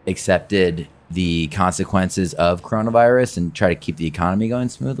accepted the consequences of coronavirus and try to keep the economy going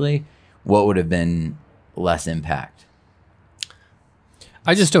smoothly? What would have been less impact?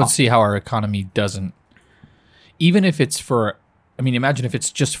 I just don't see how our economy doesn't even if it's for, I mean, imagine if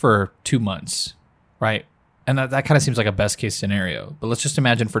it's just for 2 months, right? And that kind of seems like a best case scenario. But let's just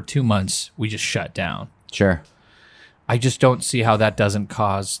imagine for 2 months, we just shut down. Sure. I just don't see how that doesn't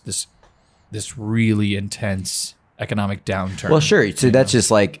cause this really intense economic downturn. Well, sure. So that's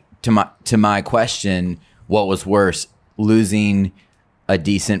just like to my question, what was worse, losing a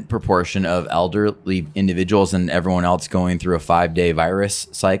decent proportion of elderly individuals and everyone else going through a 5-day virus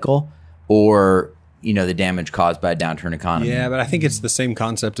cycle, or the damage caused by a downturn economy? Yeah, but I think it's the same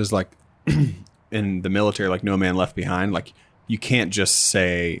concept as like in the military, like no man left behind. Like you can't just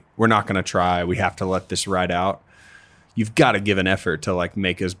say we're not going to try. We have to let this ride out. You've got to give an effort to like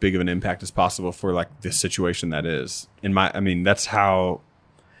make as big of an impact as possible for like the situation that is. That's how.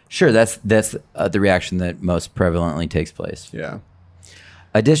 Sure, that's the reaction that most prevalently takes place. Yeah.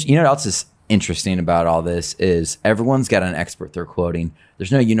 What else is interesting about all this is everyone's got an expert they're quoting.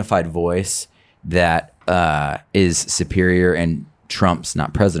 There's no unified voice that is superior and trumps,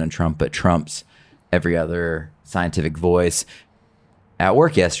 not President Trump, but trumps every other scientific voice. At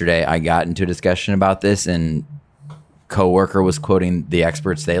work yesterday, I got into a discussion about this, and coworker was quoting the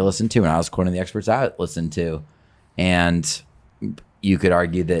experts they listened to, and I was quoting the experts I listened to. And you could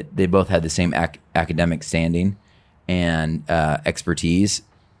argue that they both had the same academic standing and expertise,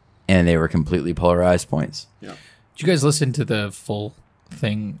 and they were completely polarized points. Yeah. Did you guys listen to the full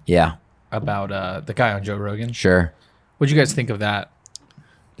thing? Yeah. About the guy on Joe Rogan? Sure. What'd you guys think of that?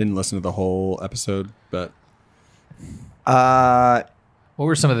 Didn't listen to the whole episode, but what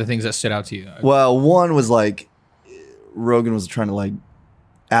were some of the things that stood out to you? Well, one was like Rogan was trying to like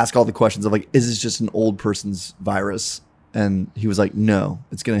ask all the questions of like, is this just an old person's virus? And he was like, no,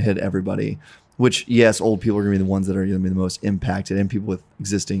 it's going to hit everybody. Which, yes, old people are going to be the ones that are going to be the most impacted, and people with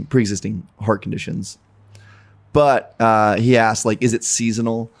pre-existing heart conditions. But he asked, like, is it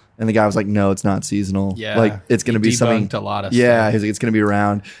seasonal? And the guy was like, no, it's not seasonal. Yeah. Like, it's going to be something. A lot of yeah. stuff. He's like, it's going to be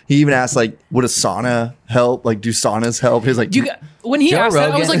around. He even asked, like, would a sauna help? Like, do saunas help? He was like, when he Joe asked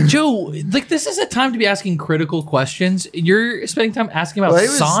that, I was Rogan. like, Joe, like, this is a time to be asking critical questions. You're spending time asking about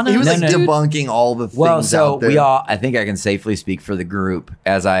sauna. He was No, like dude. debunking all the things Well, so out there. I think I can safely speak for the group,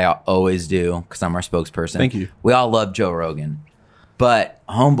 as I always do, because I'm our spokesperson. Thank you. We all love Joe Rogan. But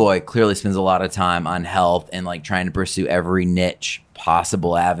Homeboy clearly spends a lot of time on health and like trying to pursue every niche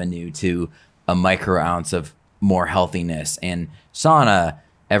possible avenue to a micro ounce of more healthiness. And sauna,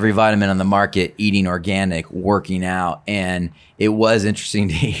 every vitamin on the market, eating organic, working out. And it was interesting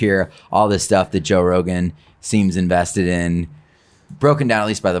to hear all this stuff that Joe Rogan seems invested in, broken down at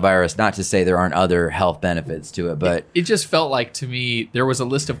least by the virus. Not to say there aren't other health benefits to it, but It just felt like to me there was a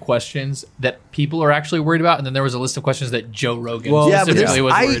list of questions that people are actually worried about, and then there was a list of questions that Joe Rogan yeah, but specifically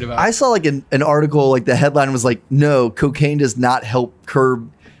was worried about. I saw like an article, like the headline was like, no, cocaine does not help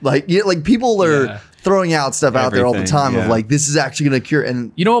curb, like, like people are throwing out stuff out there all the Everything, time of yeah. like, this is actually going to cure.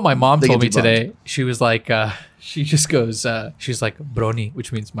 And You know what my mom They told me get debunked. today? She was like, she just goes, she's like, Brony,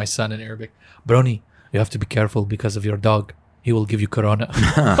 which means my son in Arabic. Brony, you have to be careful because of your dog. He will give you corona.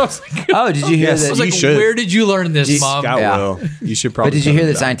 I was like, oh, did you hear Yes, I that? was you like, should. where did you learn this, Mom? Scout Yeah. will. You should probably. But did you hear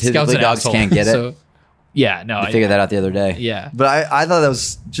that Scout's scientifically an dogs asshole. can't get it? So, yeah, no. I figured that out the other day. Yeah. but I thought that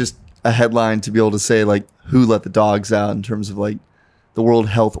was just a headline to be able to say like who let the dogs out in terms of like the World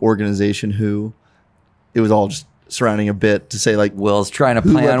Health Organization. Who it was all just surrounding a bit to say like Will's trying to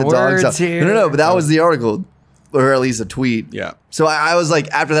who play let on the dogs words out. here. No, but that was the article, or at least a tweet. Yeah. So I was like,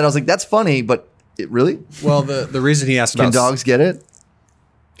 after that, I was like, that's funny, but it really Well, the reason he asked can about dogs get it?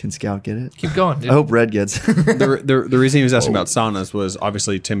 Can Scout get it? Keep going, dude. I hope Red gets. the reason he was asking about saunas was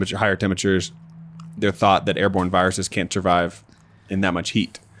obviously higher temperatures. They're thought that airborne viruses can't survive in that much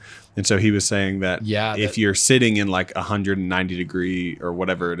heat, and so he was saying that if you're sitting in like 190 degree or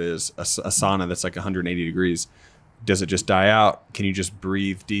whatever it is, a sauna that's like 180 degrees, does it just die out? Can you just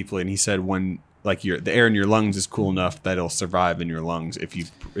breathe deeply? And he said when like the air in your lungs is cool enough that it'll survive in your lungs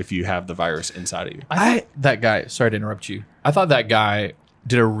if you have the virus inside of you. I thought that guy, sorry to interrupt you. I thought that guy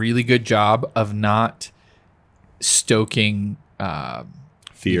did a really good job of not stoking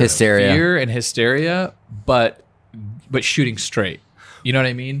Hysteria. fear and hysteria, but shooting straight. You know what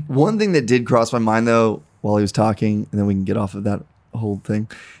I mean? One thing that did cross my mind though while he was talking, and then we can get off of that whole thing,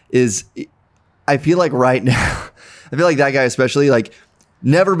 is I feel like right now, I feel like that guy especially, like,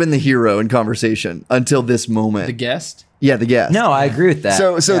 never been the hero in conversation until this moment. The guest? Yeah, the guest. No, I agree with that.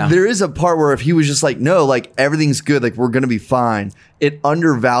 So Yeah. there is a part where if he was just like, no, like everything's good, like we're gonna be fine, it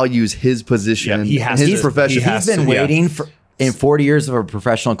undervalues his position, Yeah, he has his to- profession. he has He's been to, yeah. waiting for. in 40 years of a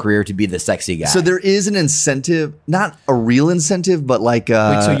professional career to be the sexy guy. So there is an incentive, not a real incentive, but like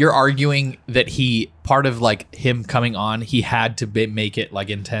Wait, so you're arguing that part of like him coming on, he had to make it like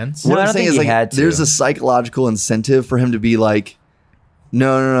intense? what No, I I'm don't saying think is he like had to. there's a psychological incentive for him to be like,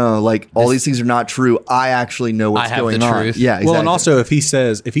 no, like all these things are not true. I actually know what's I have going the on. truth. Yeah, exactly. Well, and also if he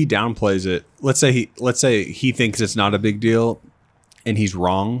downplays it, let's say he thinks it's not a big deal and he's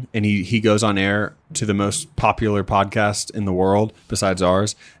wrong, and he goes on air to the most popular podcast in the world besides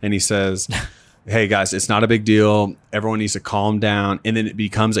ours, and he says, hey guys, it's not a big deal. Everyone needs to calm down. And then it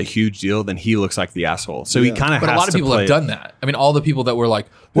becomes a huge deal. Then he looks like the asshole. So he kind of has to But a lot of people have done that. I mean, all the people that were like,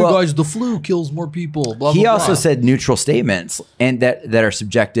 hey Well, guys, the flu kills more people. Blah, he blah, also blah. said neutral statements and that are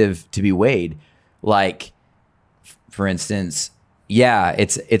subjective to be weighed. Like, for instance, yeah,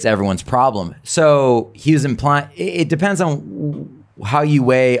 it's everyone's problem. So he was implying it depends on how you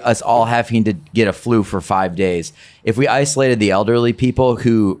weigh us all having to get a flu for 5 days. If we isolated the elderly people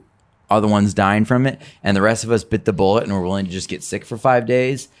who are the ones dying from it, and the rest of us bit the bullet and were willing to just get sick for 5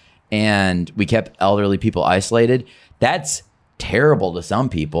 days, and we kept elderly people isolated, that's terrible to some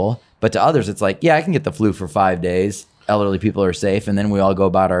people. But to others, it's like, yeah, I can get the flu for 5 days. Elderly people are safe, and then we all go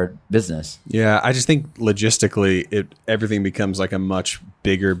about our business. Yeah, I just think logistically, everything becomes like a much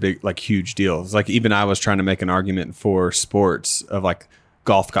big, like huge deal. It's like even I was trying to make an argument for sports of like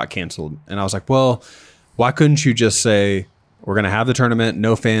golf got canceled, and I was like, well, why couldn't you just say we're going to have the tournament,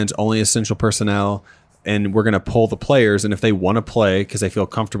 no fans, only essential personnel, and we're going to pull the players, and if they want to play because they feel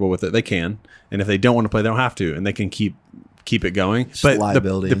comfortable with it, they can, and if they don't want to play, they don't have to, and they can keep it going. But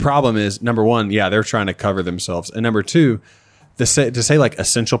liability. the problem is, number one, yeah, they're trying to cover themselves, and number two, to say like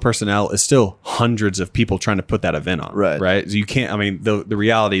essential personnel is still hundreds of people trying to put that event on, right? So you can't. I mean, the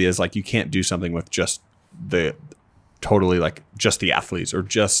reality is like you can't do something with just the athletes or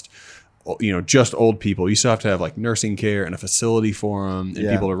just old people. You still have to have like nursing care and a facility for them and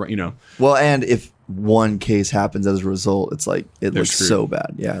people to Well, and if one case happens as a result, it's like it looks screwed. so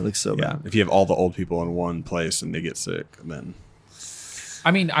bad. Yeah, it looks so Yeah, bad. if you have all the old people in one place and they get sick, then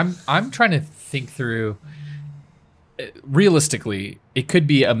I mean, I'm trying to think through. Realistically, it could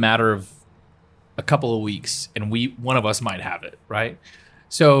be a matter of a couple of weeks, and one of us might have it, right?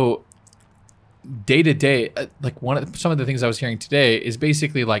 So day to day, like some of the things I was hearing today is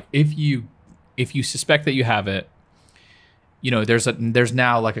basically like if you suspect that you have it, there's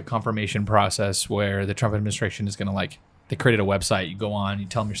now like a confirmation process where the Trump administration is going to they created a website. You go on, you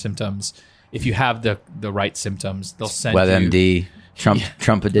tell them your symptoms. If you have the right symptoms, they'll send WebMD,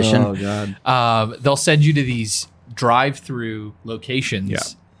 Trump edition. Oh god. they'll send you to these drive-through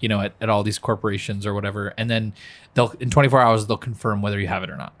locations, at all these corporations or whatever, and then in 24 hours they'll confirm whether you have it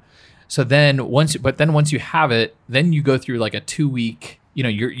or not. So then once you have it, then you go through like a 2 week,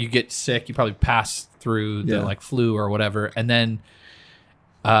 you get sick, you probably pass through the like flu or whatever, and then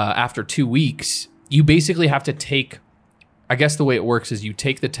after 2 weeks, you basically have to take. I guess the way it works is you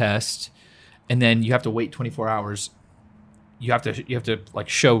take the test, and then you have to wait 24 hours. You have to like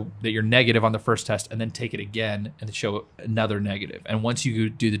show that you're negative on the first test, and then take it again and show another negative. And once you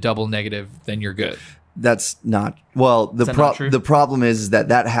do the double negative, then you're good. That's not well. not true? The problem is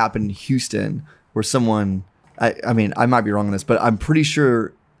that happened in Houston, where someone. I mean, I might be wrong on this, but I'm pretty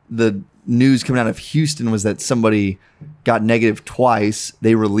sure the news coming out of Houston was that somebody got negative twice.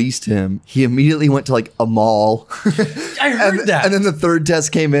 They released him. He immediately went to like a mall. I heard that. And then the third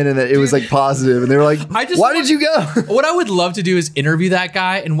test came in, and it was like positive. And they were like, "Why did you go?" What I would love to do is interview that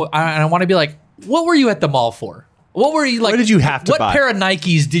guy, and I want to be like, "What were you at the mall for? What were you like? What did you have to buy? What pair of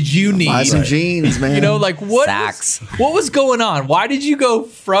Nikes did you need? Buy some jeans, man. What was going on? Why did you go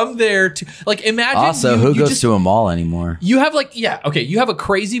from there to like imagine? Also, who goes to a mall anymore? You have you have a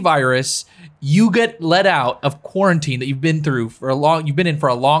crazy virus. You get let out of quarantine that you've been in for a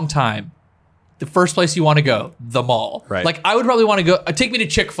long time. The first place you want to go, the mall. Right. Like I would probably want to go. Take me to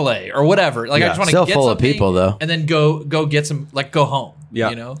Chick-fil-A or whatever. Like I just want to Still get full of something people, though. and then go get some. Like go home.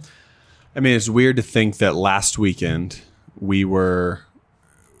 Yeah. I mean, it's weird to think that last weekend we were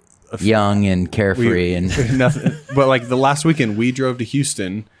Young and carefree and nothing. But like the last weekend, we drove to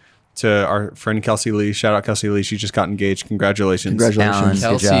Houston to our friend Kelsey Lee. Shout out Kelsey Lee. She just got engaged. Congratulations. Alan, good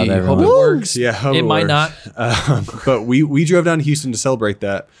Kelsey, job, hope everyone. it works. Yeah, hope it might works. not. But we drove down to Houston to celebrate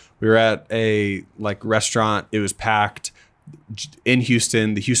that. We were at a restaurant. It was packed in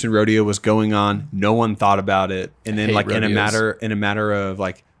Houston. The Houston rodeo was going on. No one thought about it. And then in a matter of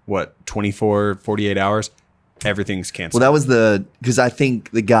 24, 48 hours, everything's canceled. Well, that was because I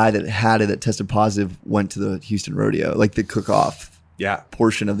think the guy that had it that tested positive went to the Houston rodeo, like the cook-off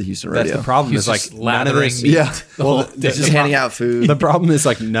portion of the Houston That's radio. the problem. He's Is like just none of lathering this. meat Yeah. the whole Well, day. Just handing out food. The problem is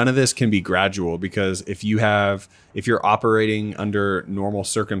like none of this can be gradual because if you're operating under normal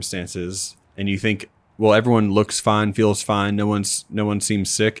circumstances and you think, well, everyone looks fine, feels fine, no one seems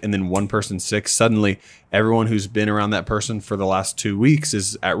sick, and then one person's sick, suddenly everyone who's been around that person for the last 2 weeks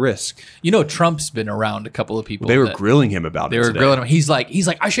is at risk. Trump's been around a couple of people. They were that- grilling him about They it. were today. grilling him. He's like,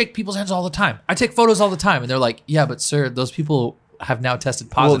 I shake people's hands all the time. I take photos all the time, and they're like, yeah, but sir, those people have now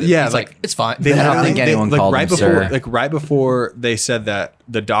tested positive. yeah, He's like, it's fine. I don't think anyone called him sir. right before they said that,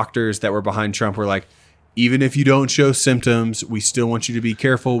 the doctors that were behind Trump were like, even if you don't show symptoms, we still want you to be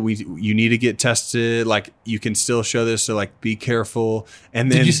careful. You need to get tested. Like you can still show this, so like be careful. And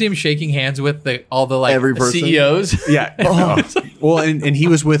then Did you see him shaking hands with all the Every person? CEOs? yeah. Well, and he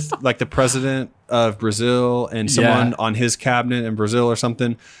was with like the president of Brazil and someone Yeah. on his cabinet in Brazil or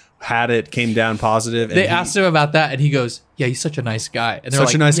something came down positive. And They asked him about that, and he goes, "Yeah, he's such a nice guy." And they're Such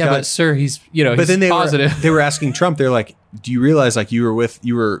like, a nice "Yeah, guy." but sir, he's But he's then positive." they were asking Trump, they're like, do you realize like you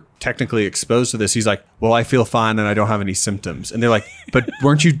were technically exposed to this? He's like, well, I feel fine and I don't have any symptoms. And they're like, but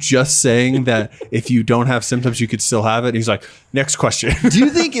weren't you just saying that if you don't have symptoms, you could still have it? And he's like, next question. Do you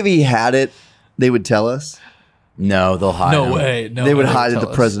think if he had it, they would tell us? No, they'll hide No him. way. No, They would way hide it tell the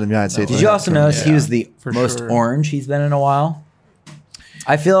us. president of the United States. Did you also notice he Yeah, was the for most sure. orange he's been in a while?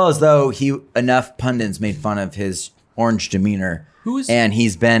 I feel as though enough pundits made fun of his orange demeanor. And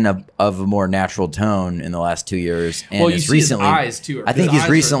he's been of a more natural tone in the last 2 years. And Well, you it's see his recently, eyes, too. I think His he's eyes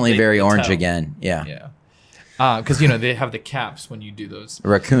are- recently they very can orange tell. again. Yeah. Yeah, because they have the caps when you do those.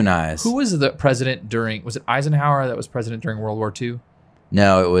 Raccoon eyes. Who was the president was it Eisenhower that was president during World War II?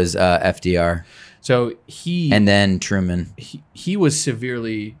 No, it was FDR. So And then Truman. he was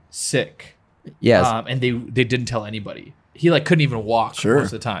severely sick. Yes. And they didn't tell anybody. He couldn't even walk most of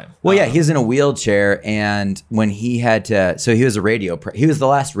the time. Well, yeah, he was in a wheelchair, and when he had to, so he was he was the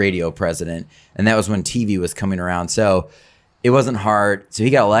last radio president, and that was when TV was coming around. So it wasn't hard. So he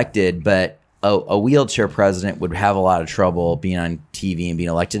got elected, but a wheelchair president would have a lot of trouble being on TV and being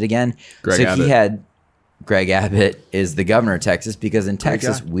elected again. Greg He Abbott. had Greg Abbott is the governor of Texas because in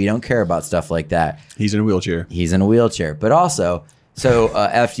Texas we don't care about stuff like that. He's in a wheelchair. He's in a wheelchair, but also. So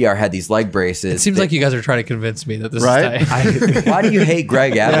FDR had these leg braces. It seems like you guys are trying to convince me that this Right? is tight. Why do you hate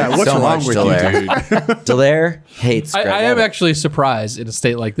Greg Abbott what's so wrong much, with you, Delaire? Delaire hates Greg I am Abbott. actually surprised in a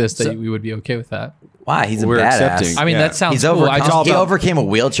state like this that we would be okay with that. Why? He's a We're badass. accepting. I mean, Yeah. that sounds He's cool. he overcame a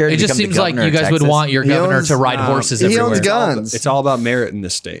wheelchair. It to just become the seems like governor you of guys would Texas. want your He governor owns- to ride horses he everywhere. owns guns. It's all about merit in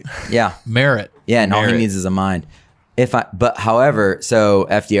this state. Yeah, Merit. yeah, and all he Merit. needs is a mind. However, so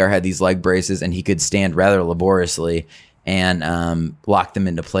FDR had these leg braces, and he could stand rather laboriously and lock them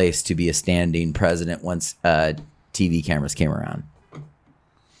into place to be a standing president once TV cameras came around.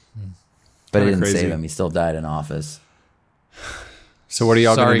 But it Kinda didn't crazy. save him. He still died in office. So what are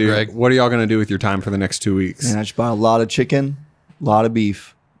y'all Sorry, going to do? Greg. What are y'all going to do with your time for the next 2 weeks? Man, I just bought a lot of chicken, a lot of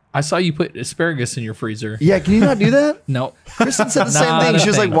beef. I saw you put asparagus in your freezer. Yeah, can you not do that? No. Kristen said the same Not thing. a She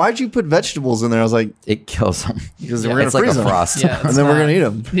was like, thing. "Why'd you put vegetables in there?" I was like, It kills him. "Because Yeah, we're gonna it's like freeze a them, frost. Yeah, and then we're gonna eat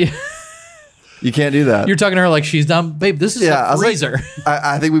them." Yeah. You can't do that. You're talking to her like she's dumb. Babe, this is Yeah, I a was like- freezer.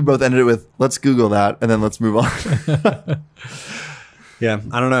 I think we both ended it with, "Let's Google that," and then let's move on. Yeah,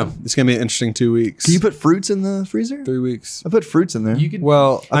 I don't know. It's going to be an interesting 2 weeks. Can you put fruits in the freezer? 3 weeks? I put fruits in there. You could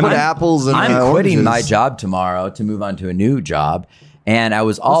Well, I put apples and I'm quitting oranges. my job tomorrow to move on to a new job. And I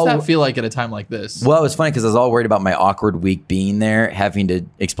was What's all that feel like at a time like this? well, it was funny because I was all worried about my awkward week being there, having to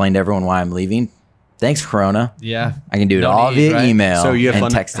explain to everyone why I'm leaving. Thanks, Corona. Yeah. I can do it No all need, via right? email So you have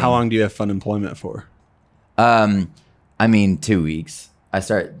and fun. texting. How long do you have fun employment for? I mean, 2 weeks. I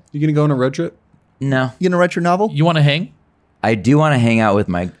start. You going to go on a road trip? No, You gonna write your novel? You want to hang? I do want to hang out with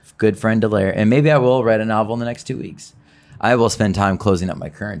my good friend Delaire, and maybe I will write a novel in the next 2 weeks. I will spend time closing up my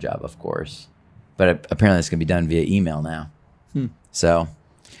current job, of course, but apparently it's going to be done via email now. So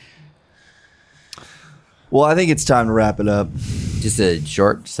Well, I think it's time to wrap it up. just a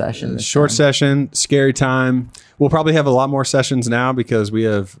short session. this Short time. session, scary time. We'll probably have a lot more sessions now because we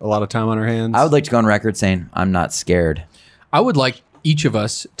have a lot of time on our hands. I would like to go on record saying I'm not scared. I would like each of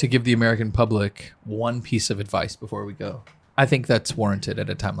us to give the American public one piece of advice before we go. I think that's warranted at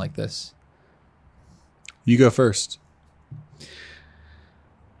a time like this. You go first.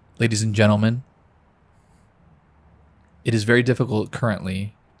 Ladies and gentlemen, it is very difficult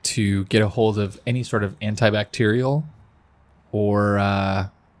currently to get a hold of any sort of antibacterial or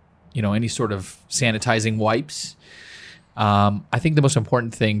any sort of sanitizing wipes. I think the most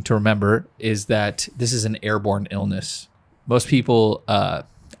important thing to remember is that this is an airborne illness. Most people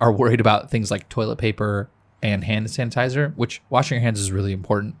are worried about things like toilet paper and hand sanitizer, which washing your hands is really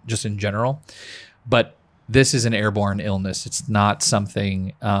important just in general. But this is an airborne illness. It's not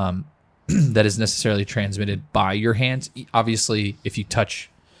something that is necessarily transmitted by your hands. Obviously, if you touch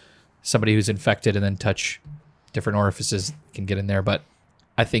somebody who's infected and then touch different orifices, it can get in there. But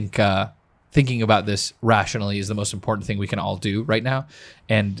I think thinking about this rationally is the most important thing we can all do right now.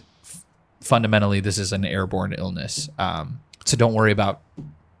 And fundamentally, this is an airborne illness. So don't worry about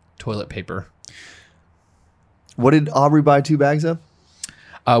toilet paper. What did Aubrey buy 2 bags of?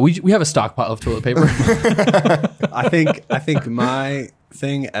 We have a stockpile of toilet paper. I think my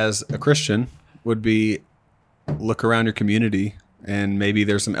thing as a Christian would be look around your community, and maybe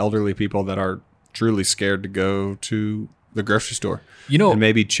there's some elderly people that are truly scared to go to the grocery store. And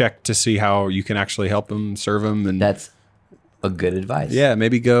maybe check to see how you can actually help them, serve them, and That's a good advice. yeah,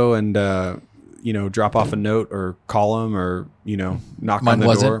 maybe go and drop off a note or call them or knock Mine on the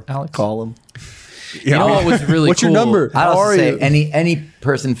wasn't, door. Alex. Call them. You know what was really What's cool? your number? I'd How also are say you? any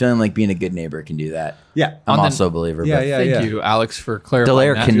person feeling like being a good neighbor can do that. Yeah. I'm On the- also a believer. Yeah, but yeah. Thank you, Alex, for clarifying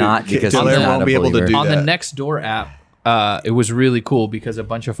Delaire that. cannot because Delaire he's not won't a be able to believer. do On that. the Nextdoor app, it was really cool because a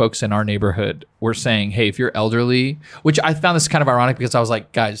bunch of folks in our neighborhood were saying, hey, if you're elderly, which I found this kind of ironic because I was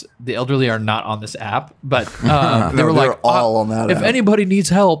like, guys, the elderly are not on this app, but they No, were they're like, all on that if app. anybody needs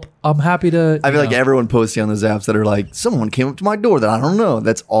help, I'm happy to. I feel you like know. everyone posting on those apps that are like, someone came up to my door that I don't know.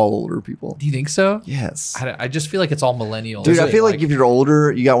 That's all older people. Do you think so? Yes. I just feel like it's all millennials. Dude, I feel like if you're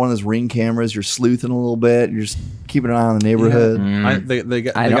older, you got one of those Ring cameras, you're sleuthing a little bit, you're just keeping an eye on the neighborhood. The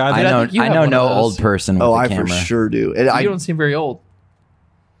guy I that- know, think you I have know one no of those. old person with Oh, a I camera. for sure do. And you don't seem very old.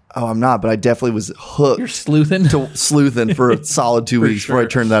 I'm not, but I definitely was You're hooked sleuthing. to sleuthing for a solid 2 weeks before I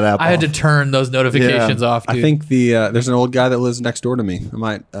turned that app I had to off. turn those notifications Yeah. off. Dude. I think there's an old guy that lives next door to me. I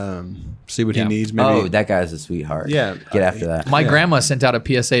might see what Yeah. he needs. Maybe. Oh, that guy's a sweetheart. Yeah. Get after that. my grandma sent out a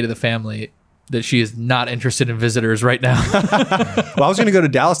PSA to the family that she is not interested in visitors right now. Well, I was going to go to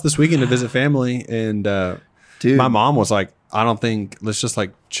Dallas this weekend to visit family, and Dude, my mom was like, "I don't think. Let's just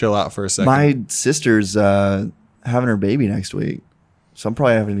like chill out for a second." my sister's having her baby next week. So I'm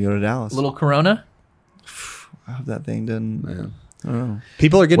probably having to go to Dallas. Little Corona. I hope that thing doesn't. Yeah. I don't know.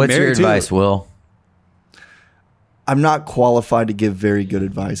 People are getting What's married your too. advice, Will? I'm not qualified to give very good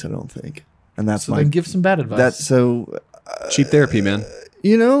advice, I don't think. And that's So my. then give some bad advice. That's so, Cheap therapy, man.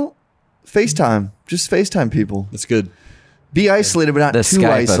 FaceTime. Just FaceTime people. That's good. Be isolated, but not The too Skype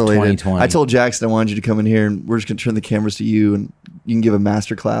of isolated. 2020. I told Jackson I wanted you to come in here, and we're just going to turn the cameras to you, and you can give a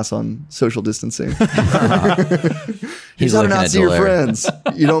master class on social distancing. Here's how to looking not at see your Delaire. friends.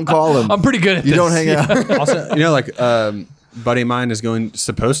 You don't call them. I'm pretty good at You this. don't hang out. Also, buddy of mine is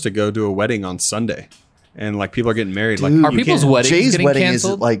supposed to go to a wedding on Sunday, and like people are getting married. Dude, like, Are you people's can't- weddings Jay's getting wedding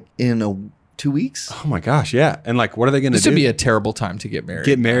canceled? is like in 2 weeks. Oh my gosh, yeah. And like, what are they going to This do? would be a terrible time to get married.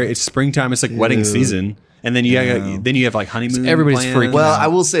 Get married. It's springtime. It's like wedding Dude. season, and then you have like honeymoon. Everybody's plans. freaking Well, out. I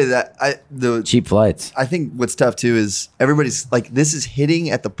will say that Cheap flights. I think what's tough too is everybody's like, this is hitting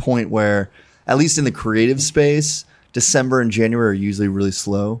at the point where, at least in the creative space, December and January are usually really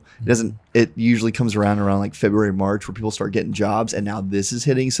slow. It usually comes around like February, March where people start getting jobs, and now this is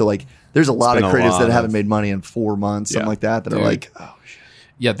hitting. So like there's a lot been of a creatives lot that of- haven't made money in 4 months, something Yeah. like that are Dude. like, oh shit.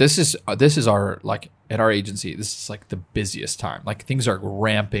 Yeah, this is our like at our agency. This is like the busiest time. Like things are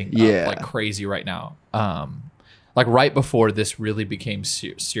ramping Yeah. up like crazy right now. Like right before this really became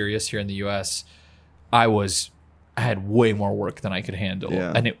serious here in the U.S., I had way more work than I could handle,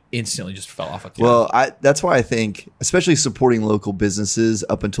 Yeah. and it instantly just fell off a cliff. Well, that's why I think, especially supporting local businesses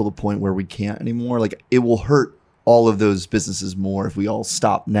up until the point where we can't anymore, like it will hurt all of those businesses more if we all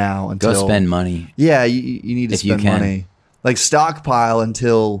stop now Go until spend money. Yeah, you need to If you spend can. money. Like stockpile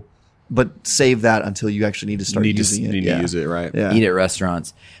but save that until you actually need to start Need using it. to Yeah. use it, right? Yeah. Eat at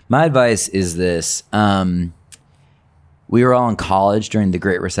restaurants. My advice is this. We were all in college during the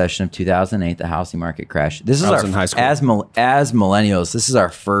Great Recession of 2008, the housing market crash. This is I was in high school. as millennials,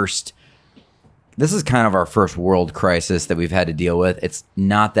 this is kind of our first world crisis that we've had to deal with. It's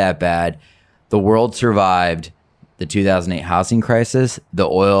not that bad. The world survived the 2008 housing crisis, the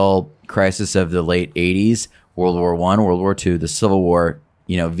oil crisis of the late 80s, World War I, World War II, the Civil War,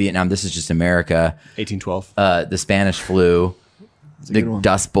 Vietnam. This is just America. 1812. The Spanish flu, a the good one.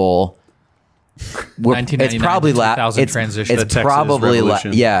 Dust Bowl. 1999 It's probably to 2000 transition. It's The Texas probably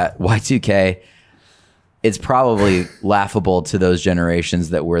Revolution. Y2K. It's probably laughable to those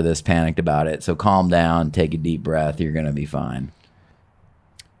generations that were this panicked about it. So calm down, take a deep breath. You're gonna be fine.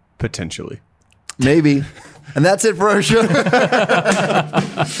 Potentially. Maybe. And that's it for our show.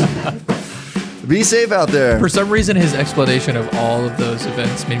 Be safe out there. For some reason, his explanation of all of those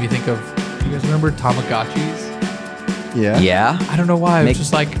events made me think of. You guys remember Tamagotchis? Yeah. Yeah. I don't know why. It was Make-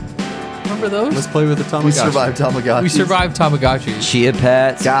 just like Remember those? Let's play with the Tamagotchi. We survived Tamagotchi. We survived Tamagotchi. Chia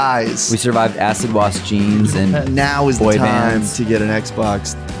pets. Guys, We survived acid wash jeans and now is the boy time bands. to get an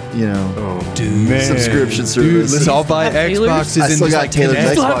Xbox, Man. subscription Dude, service. let's all buy Have Taylor's? Xboxes I and still just got like Taylor's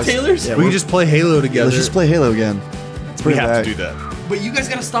connect. Still have Xbox. Taylor's? Yeah, We can just play Halo together. Let's just play Halo again. Let's We bring it have back. to do that. But you guys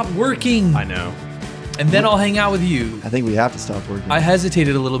got to stop working. I know. And then I'll hang out with you. I think we have to stop working. I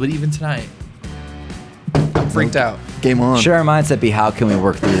hesitated a little bit even tonight. I'm freaked out. Game on. should our mindset be how can we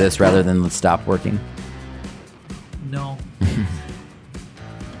work through this rather than let's stop working?